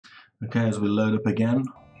Okay, as we load up again.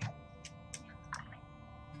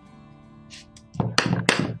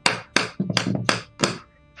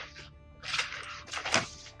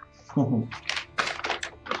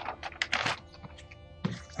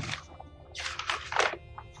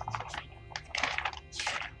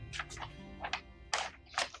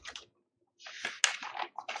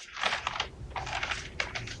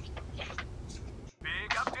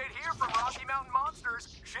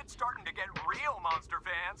 Shit's starting to get real, monster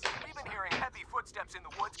fans. We've been hearing heavy footsteps in the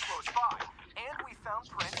woods close by, and we found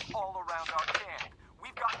prints all around our camp.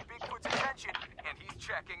 We've gotten Bigfoot's attention, and he's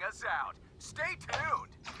checking us out. Stay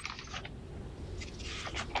tuned!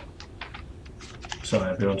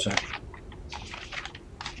 Sorry, everyone, sec.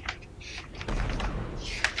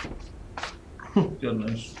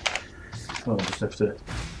 Goodness. Well, I'll just have to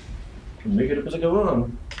make it up as I go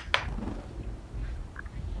on.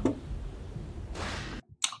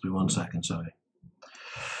 1 second, sorry.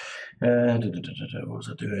 What was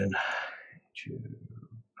I doing?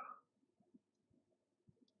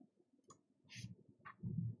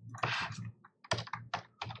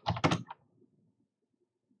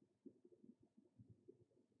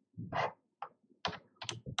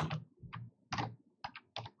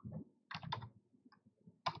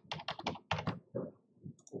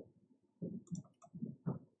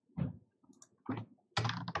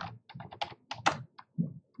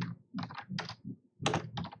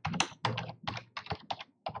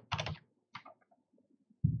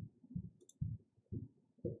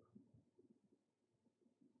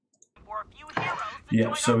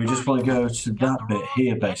 Yeah, so we just want to go to that bit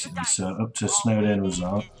here, basically, so up to Snowden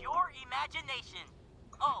Resort. Your imagination.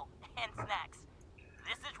 Oh, and snacks.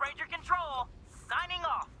 This is Ranger Control, signing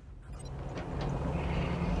off.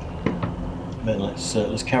 Then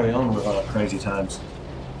let's carry on with our crazy times.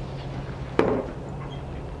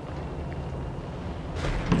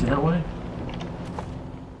 Is it that way?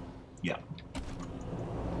 Yeah.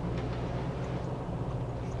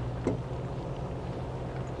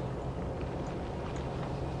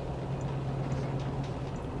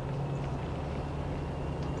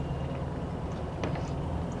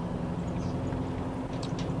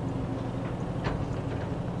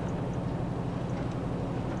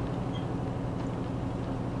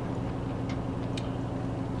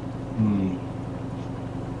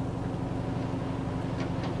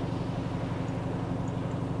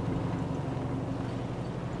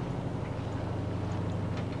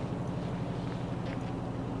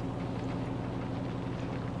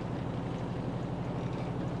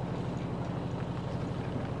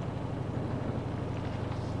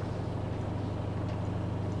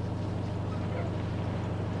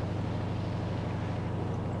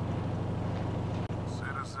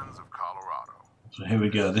 So here we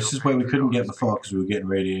go. This is where we couldn't get before because we were getting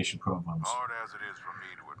radiation problems. Hard as it is for me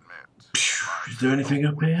to admit. Is there anything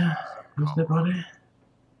up here? Is there, buddy?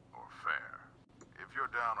 Or fair. If you're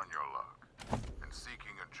down on your luck and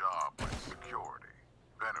seeking a job with security,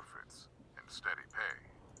 benefits, and steady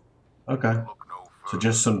pay. Okay. Look no So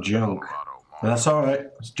just some junk. But that's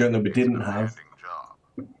alright. It's junk that we didn't have. Job.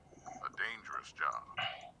 A dangerous job.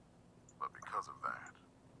 But because of that,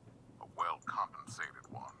 a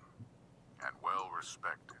well-compensated one. And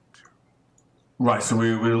well-respected too. Right, so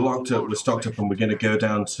we're locked up, we're stocked up, and we're going to go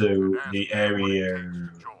down to the area.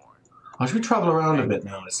 Oh, should we travel around a bit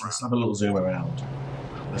now? Let's have a little zoom around.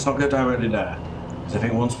 Let's not go directly there. Because I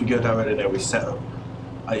think once we go directly there, we set up.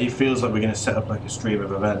 It feels like we're going to set up like a stream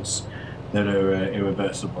of events that are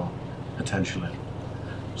irreversible, potentially.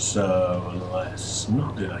 So let's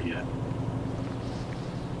not do that yet.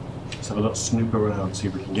 Let's have a little snoop around, see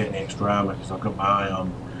if we can get any extra armor, because I've got my eye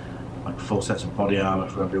on like full sets of body armor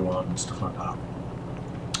for everyone and stuff like that.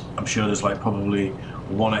 I'm sure there's like probably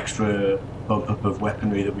one extra bump up of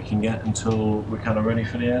weaponry that we can get until we're kind of ready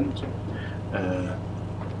for the end.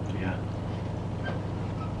 Yeah.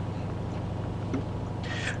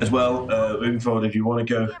 As well, moving forward, if you want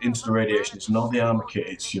to go into the radiation, it's not the armor kit,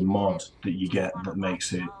 it's your mod that you get that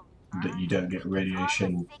makes it that you don't get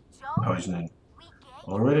radiation poisoning.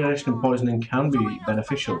 Well, radiation poisoning can be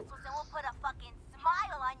beneficial.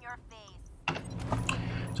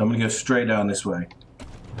 So I'm going to go straight down this way.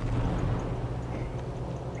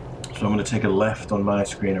 So I'm going to take a left on my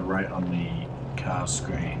screen and right on the car's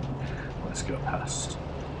screen. Let's go past.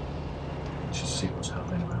 Let's just see what's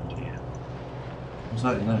happening around here. What's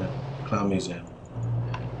that in there? Clown Museum.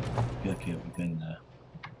 Yeah, okay, we've been there.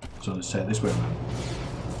 So let's take this way around.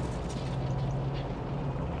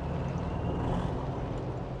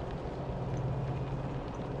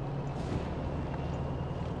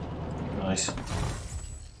 Nice.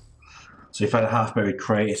 So you find a half-buried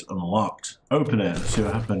crate, it's unlocked. Open it, let's see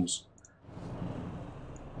what happens.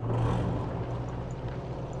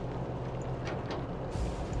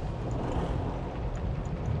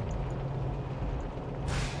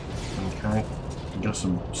 Got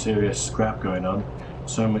some serious scrap going on.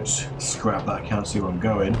 So much scrap that I can't see where I'm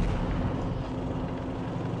going.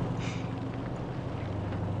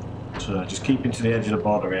 So just keeping to the edge of the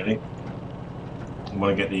border really. I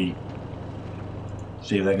want to get the...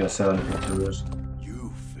 see if they're going to sell anything to us.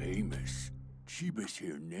 You famous. Cheapest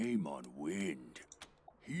here name on wind.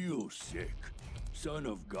 Heel sick. Son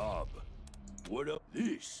of Gob. What up?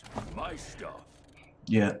 This, my stuff.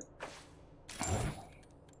 Yeah.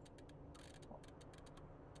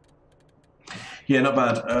 Yeah, not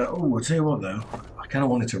bad. Oh, I'll tell you what though. I kind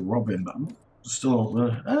of wanted to rob him, but I'm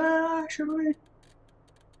still... should we?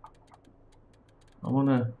 I want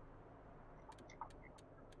to...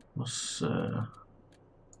 What's... Oh,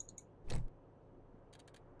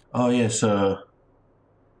 yes,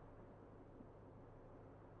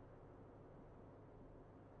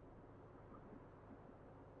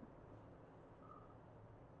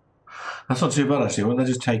 that's not too bad actually. Won't they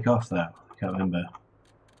just take off there? I can't remember.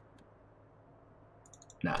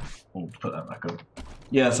 Nah, we'll put that back up.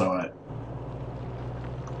 Yeah, that's alright.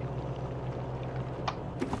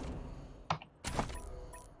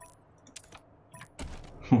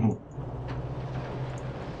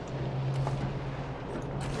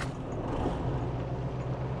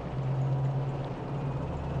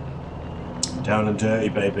 Down and dirty,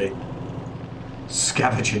 baby.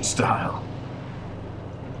 Scavenging style.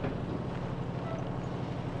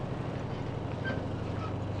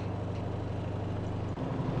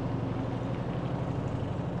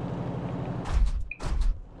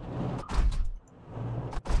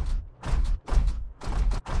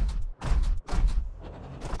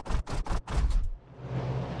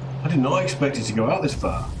 I did not expect it to go out this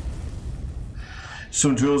far.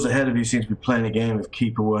 Some drills ahead of you seem to be playing a game of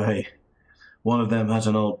keep away. One of them has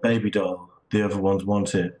an old baby doll. The other ones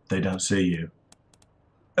want it. They don't see you.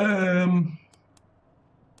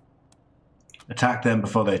 Attack them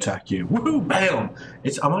before they attack you. Woohoo! Bam!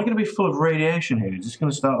 Am I going to be full of radiation here? Is this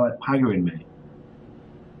going to start like haggering me?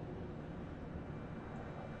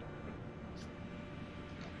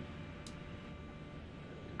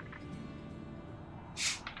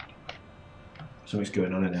 Something's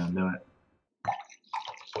going on in there. I know it.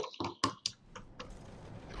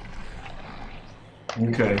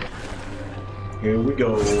 Okay, here we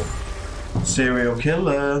go. Serial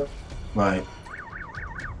killer. Right.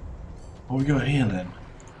 What we got here then?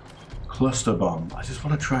 Cluster bomb. I just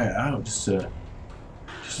want to try it out, just to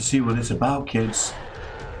see what it's about, kids.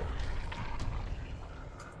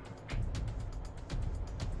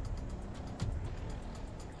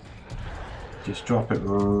 Just drop it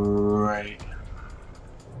right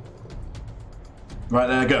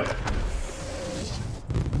there. Go.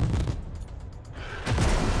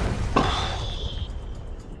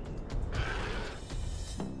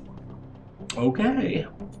 Okay.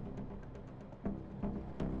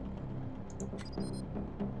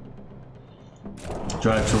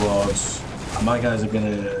 Drive towards. My guys are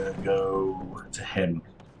gonna go to him.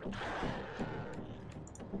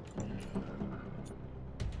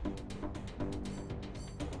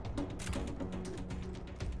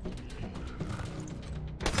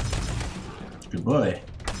 Good boy.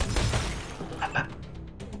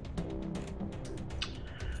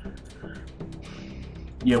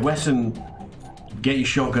 Yeah, Wesson. Get your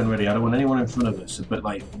shotgun ready. I don't want anyone in front of us. But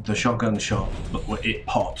like the shotgun shot, but it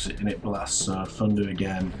pops and it blasts. Thunder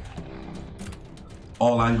again.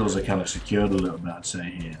 All angles are kind of secured a little bit, I'd say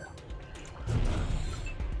here.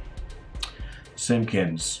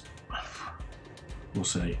 Simpkins. We'll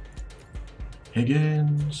see.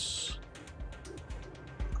 Higgins.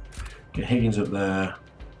 Get Higgins up there.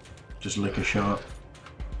 Just lick a shot.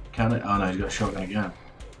 Can it? Oh no, he's got a shotgun again.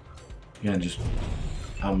 Again, just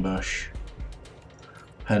ambush.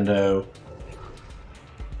 Hendo.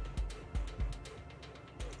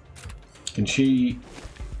 Can she...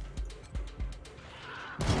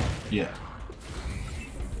 Yeah.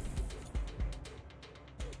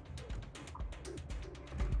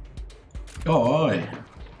 Oh, aye.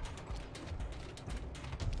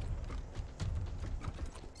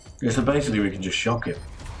 Yeah, so basically we can just shock him.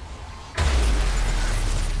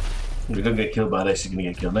 If we don't get killed by this, he's going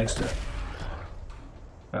to get killed next turn.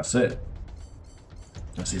 That's it.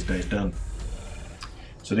 That's his day's done.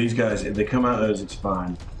 So these guys, if they come out of us, it's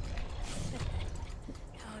fine.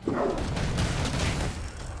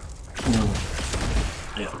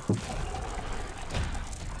 Yeah.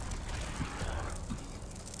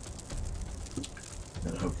 I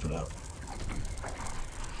hope for that.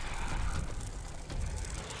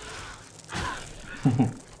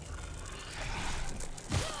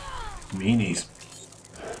 Meanies.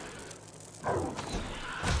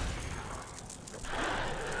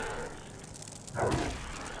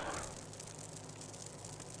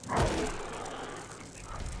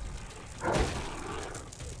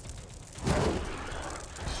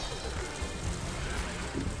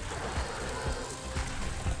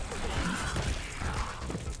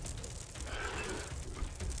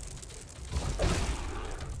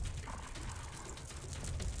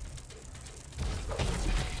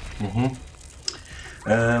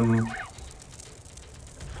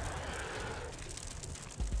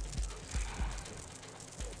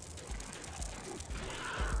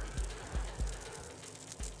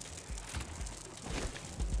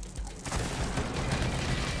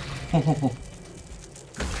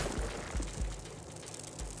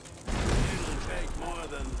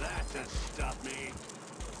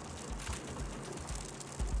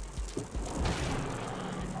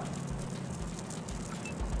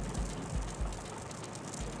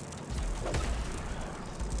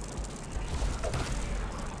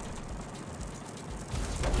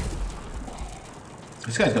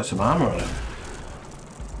 This guy's got some armor on him.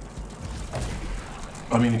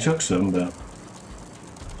 I mean, he took some, but...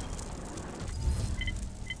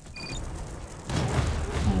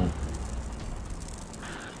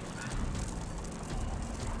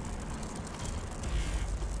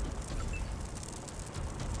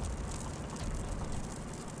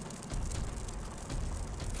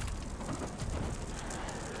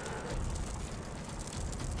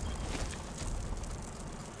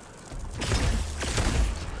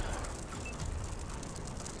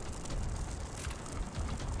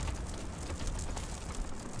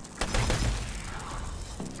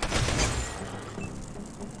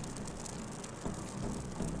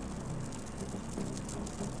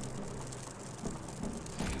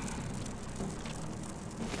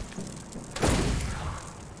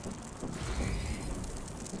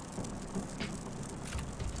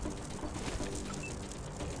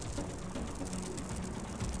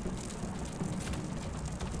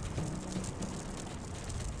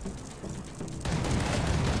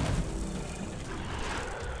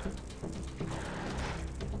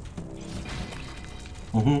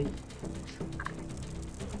 Okay.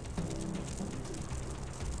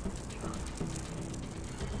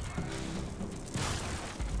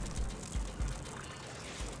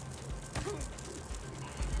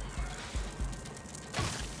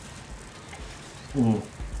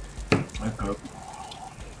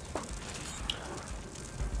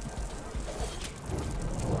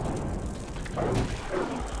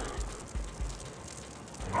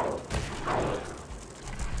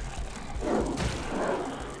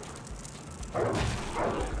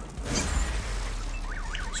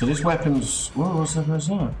 So this weapon's... What was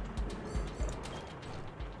that?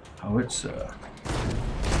 Oh, it's...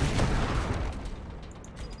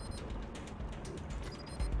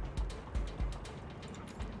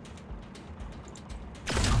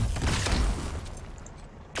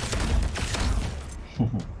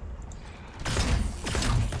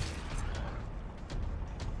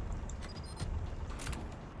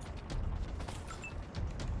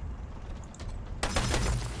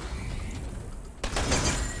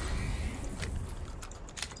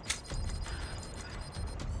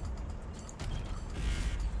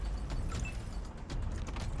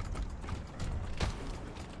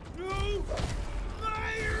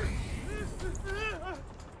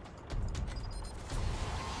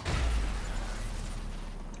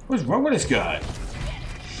 What's wrong with this guy?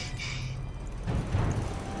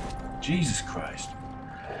 Jesus Christ.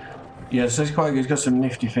 Yeah, so he's got some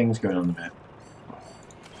nifty things going on a bit.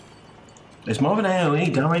 It's more of an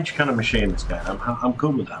AoE damage kind of machine, this guy. I'm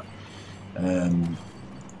cool with that.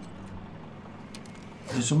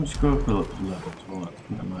 There's so much growth levels. Well, I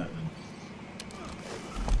think that might have been.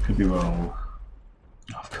 Could be wrong.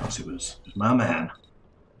 Oh, of course it was. It was my man.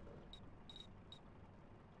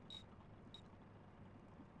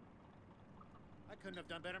 I couldn't have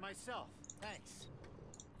done better myself. Thanks.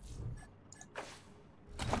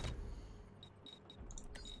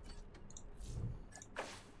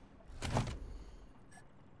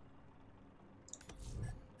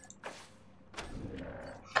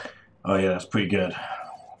 Oh yeah, that's pretty good.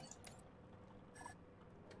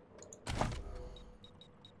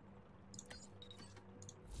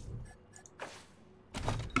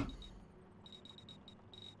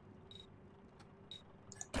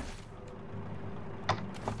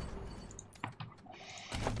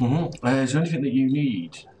 Is there anything that you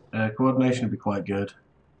need? Coordination would be quite good.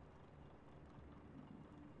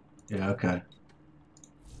 Yeah, okay.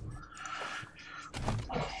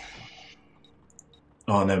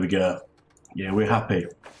 Oh, there we go. Yeah, we're happy.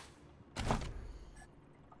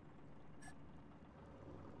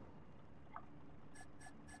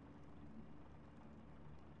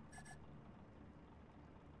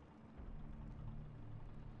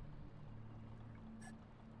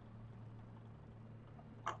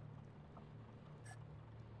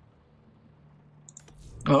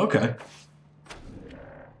 Oh, okay.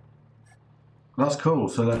 That's cool.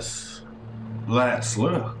 So let's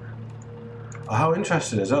look. Oh, how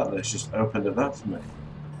interesting is that? It's just opened it up for me.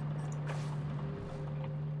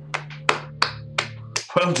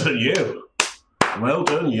 Well done, you. Well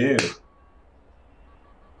done, you.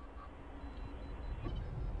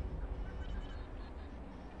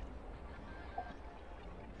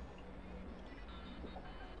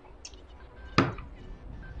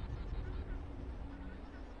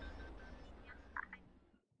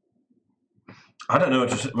 I don't know what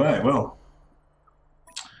to say. Right, well,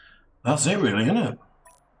 that's it, really, isn't it?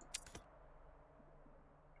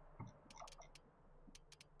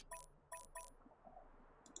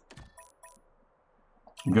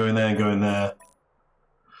 Go in there, go in there,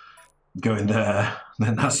 go in there,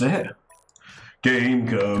 then that's it. Game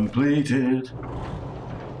completed.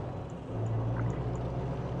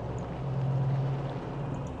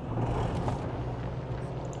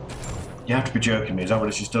 You have to be joking me, is that what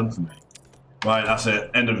it's just done for me? Right, that's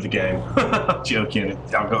it, end of the game. Joking,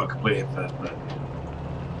 I've got to complete it first, but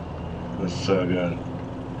it was so good.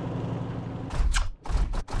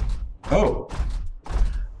 Oh!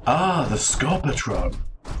 Ah, the Scorpitron.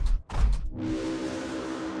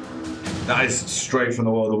 That is straight from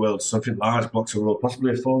the War of the Worlds. Something large blocks a road,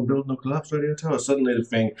 possibly a fallen building or collapsed radio tower. Suddenly the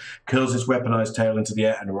thing curls its weaponized tail into the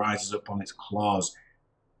air and rises up on its claws.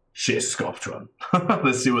 Shit, it's a Scorpitron.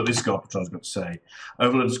 Let's see what this Scorpitron's got to say.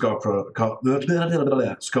 Overload the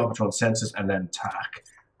Scorpitron senses and then attack.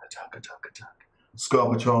 Attack, attack, attack.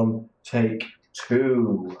 Scorpitron, take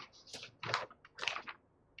 2.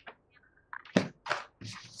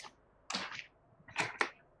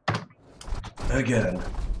 Again.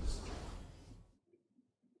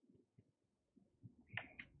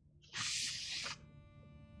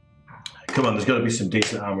 Come on, there's got to be some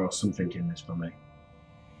decent armor or something in this for me.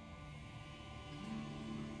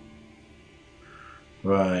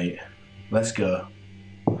 Right, let's go.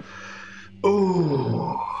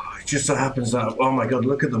 Ooh, it just so happens that, oh my god,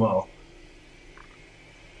 look at them all.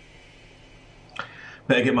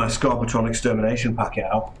 Better get my Scorpitron extermination packet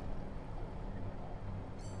out.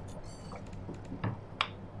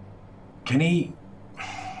 Can he...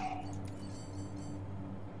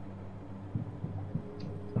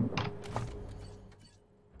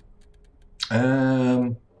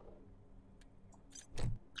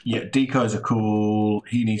 Yeah, decoys are cool.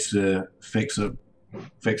 He needs to fix up,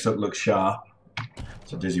 look sharp.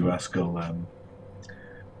 So Dizzy Rascal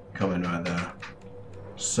coming right there.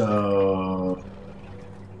 So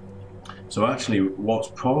actually, what's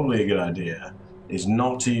probably a good idea is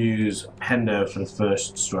not to use Hendo for the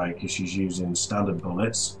first strike because she's using standard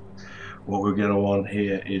bullets. What we're going to want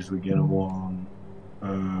here is we're going to want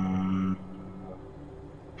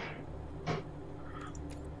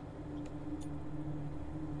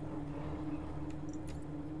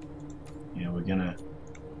yeah, we're gonna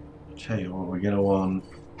tell you what we're gonna want.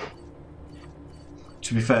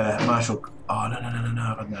 To be fair, Marshall. Oh no! I've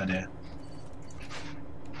got no idea.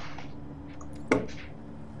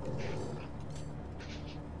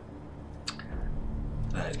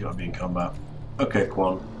 He's got to be in combat. Okay,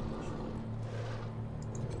 Quan.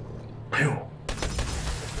 Pew.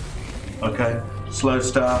 Okay, slow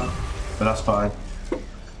start, but that's fine.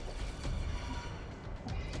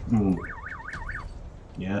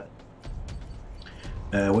 Yeah.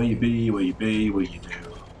 Where you be, what you do.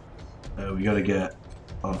 We gotta get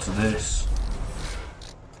onto this.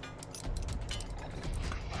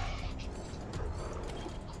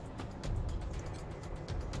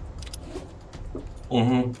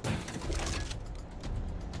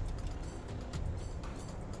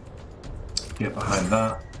 Get behind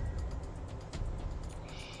that.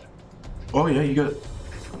 Oh yeah, you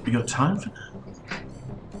got time for that?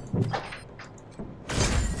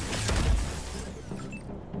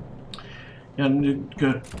 Yeah,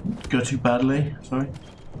 go too badly, sorry.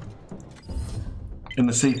 In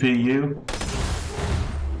the CPU.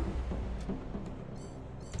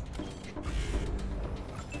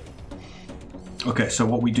 Okay, so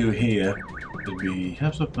what we do here is we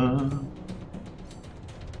have some fun.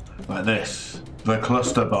 Like this. The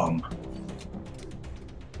cluster bomb.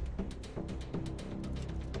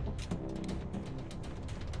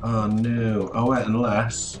 Oh no. Oh wait,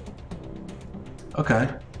 unless. Okay.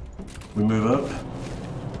 We move up.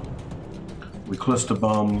 We cluster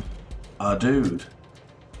bomb our dude.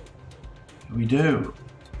 We do.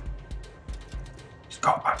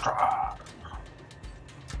 Scorpitron.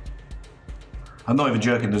 I'm not even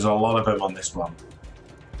joking, there's a lot of them on this one.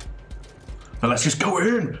 But let's just go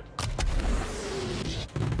in!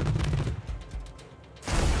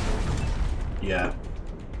 Yeah.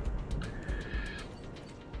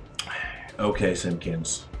 Okay,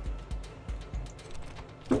 Simpkins.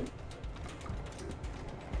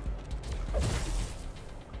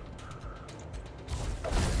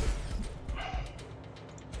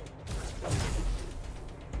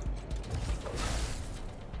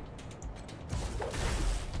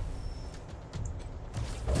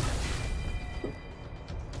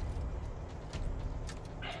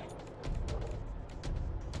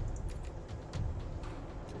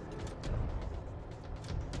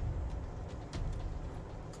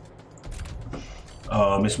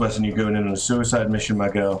 Oh, Miss Weston, you're going in on a suicide mission, my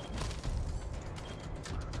girl.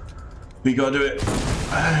 We gotta do it.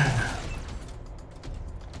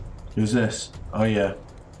 Who's this? Oh, yeah.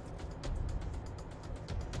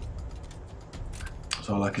 That's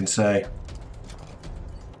all I can say.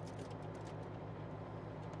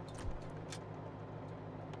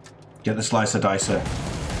 Get the slicer dicer.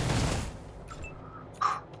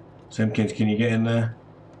 Simpkins, can you get in there?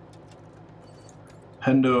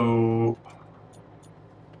 Hendo.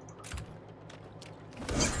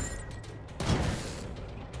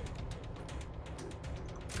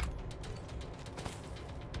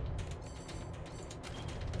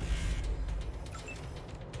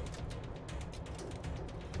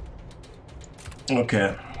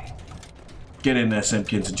 Okay. Get in there,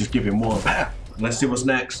 Simpkins, and just give him one. Let's see what's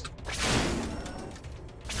next.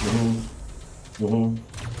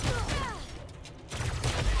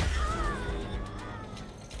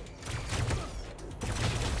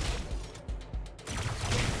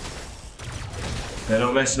 They're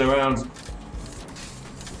not messing around.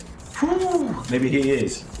 Whew, maybe he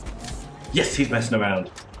is. Yes, he's messing around.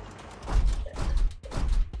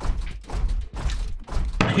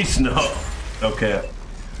 He's not. Okay.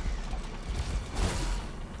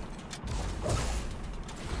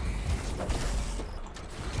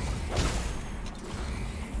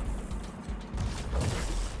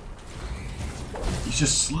 He's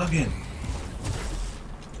just slugging.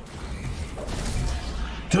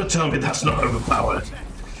 Don't tell me that's not overpowered.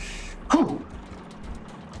 Whew.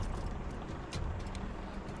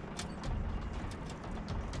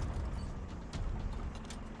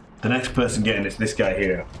 The next person getting it's this guy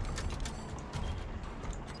here.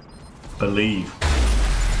 Believe.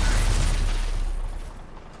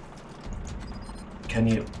 Can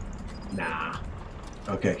you? Nah.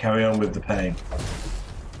 Okay, carry on with the pain.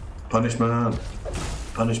 Punishment.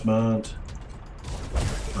 Punishment.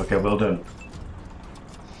 Okay, well done.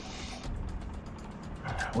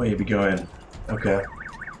 Where you be going? Okay.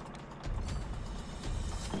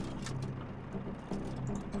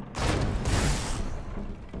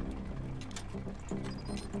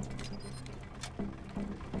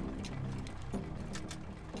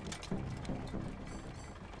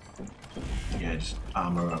 Yeah, just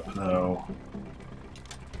armor up now.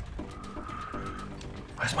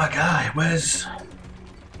 Where's my guy? Where's...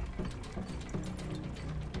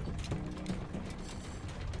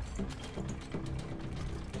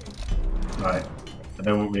 Right. And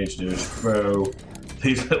then what we need to do is throw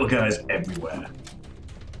these little guys everywhere.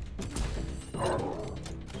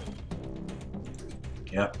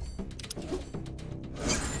 Yep.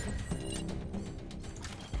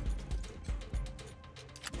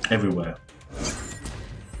 Everywhere.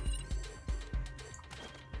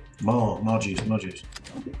 More juice, more juice.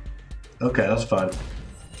 Okay, that's fine.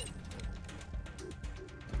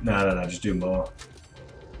 No, just do more.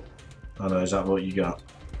 Oh no, is that what you got?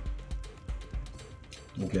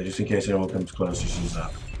 Okay, just in case anyone comes close, just use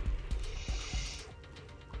that.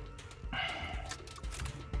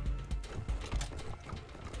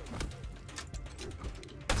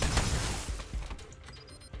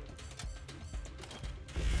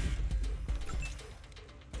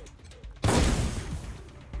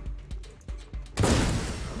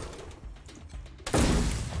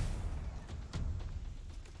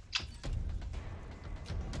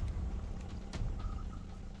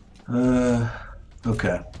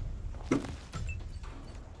 Okay.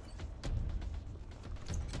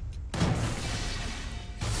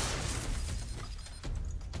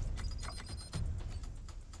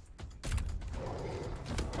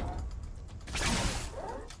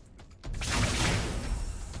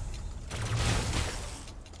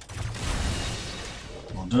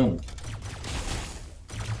 Well done.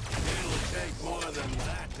 It'll take more than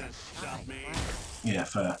that to stop me. Yeah,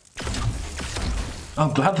 fair.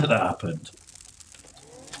 I'm glad that happened.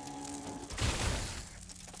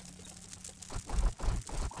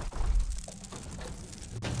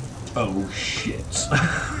 Oh shit.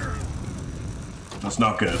 That's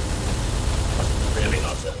not good. That's really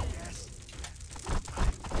not good.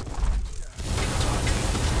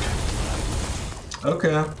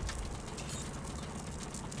 Okay.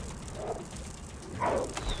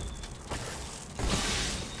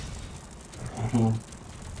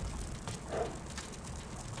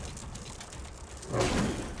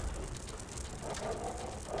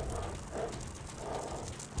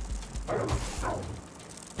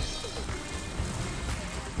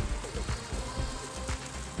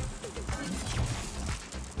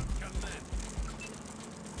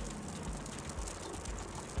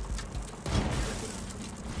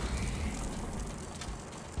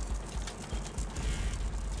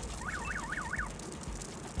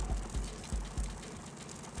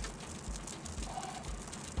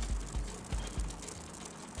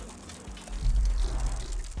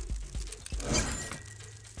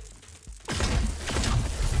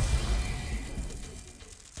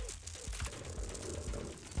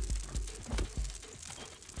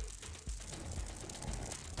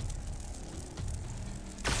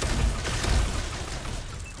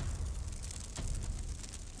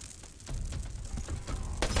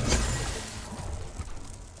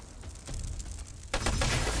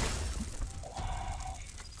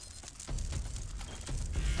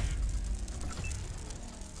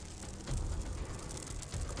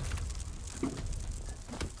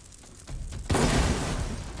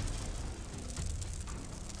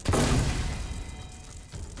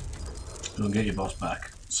 Go and get your boss back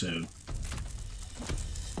soon.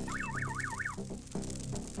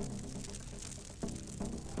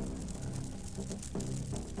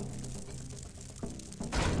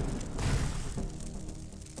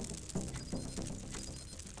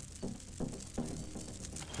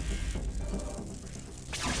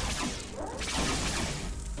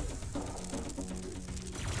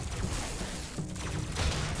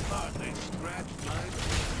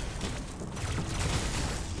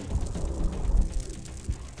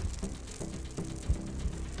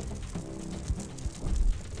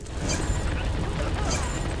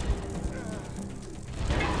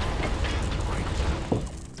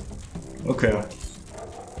 Okay.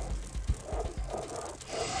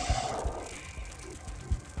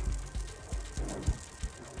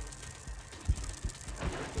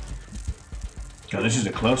 God, this is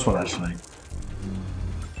a close one, actually.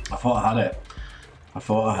 I thought I had it. I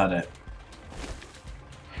thought I had it.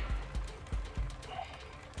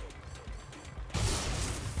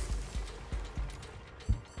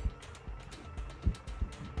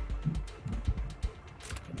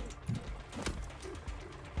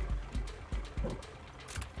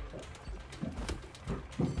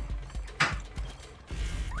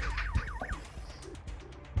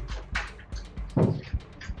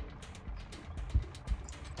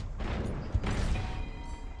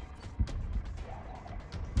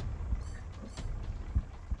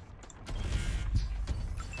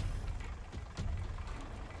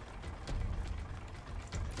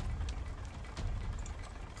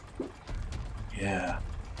 Yeah.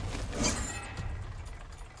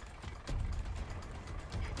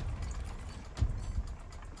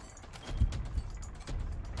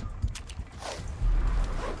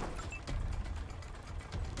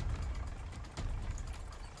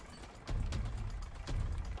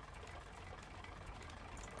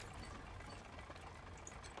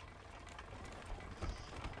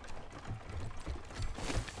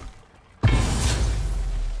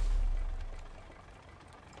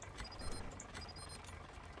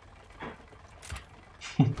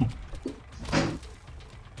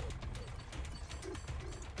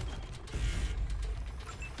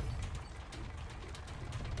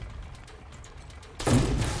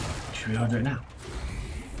 Should we all do it now?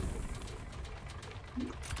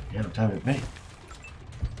 Yeah, don't time with me.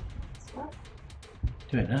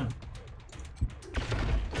 Do it now.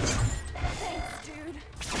 Thanks, dude.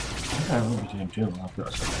 I don't know what you're doing. I've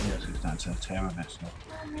got something else that's down to a tear of it, so.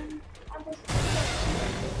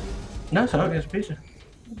 No, it's alright, it's a pizza.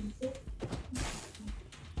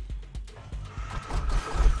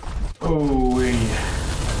 Oh,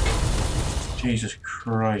 Jesus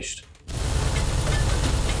Christ.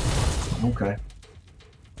 Okay.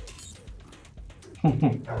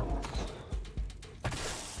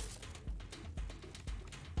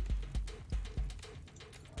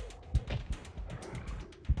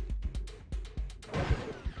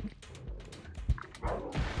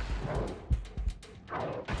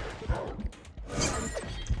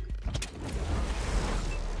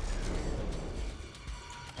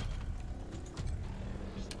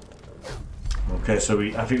 Okay, so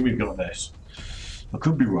I think we've got this. I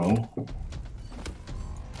could be wrong.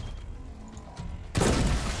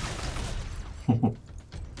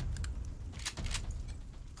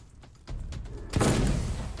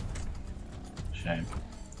 Shame.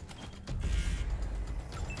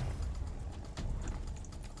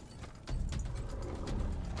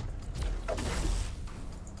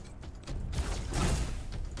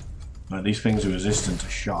 Right, these things are resistant to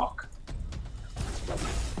shock,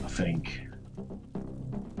 I think.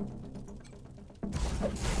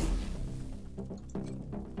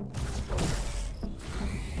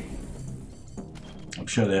 I'm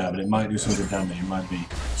sure they are, but it might do some good damage. It might be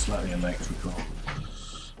slightly electrical.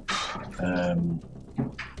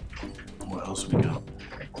 What else we got?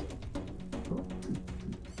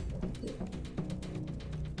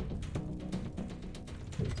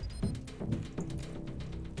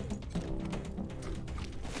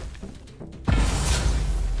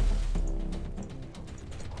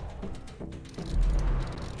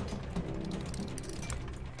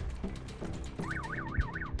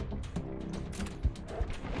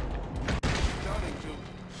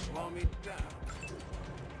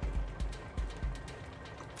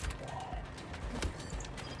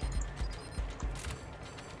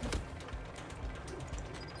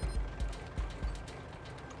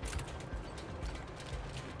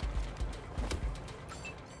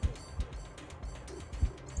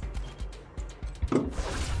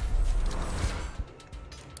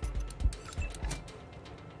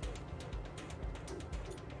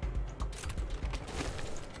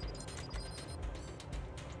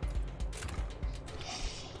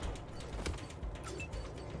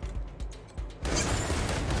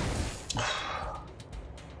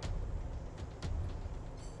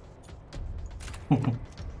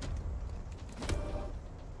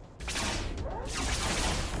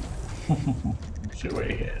 Shoot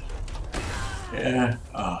right here. Yeah.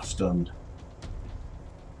 Ah, stunned.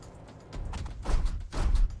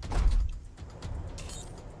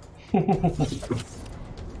 Right,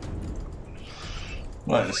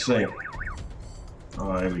 let's see.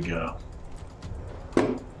 Oh, here we go.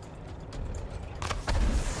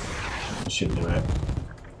 Should do it.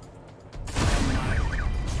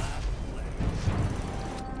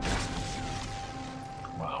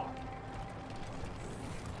 Wow.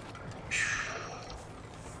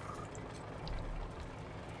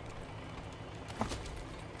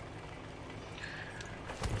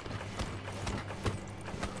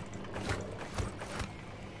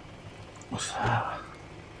 What's that?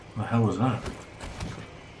 What the hell was that?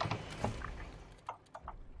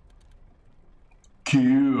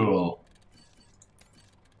 Cool.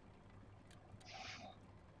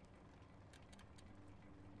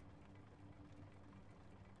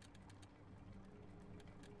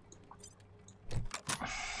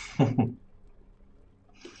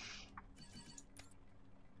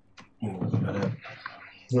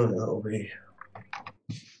 That'll be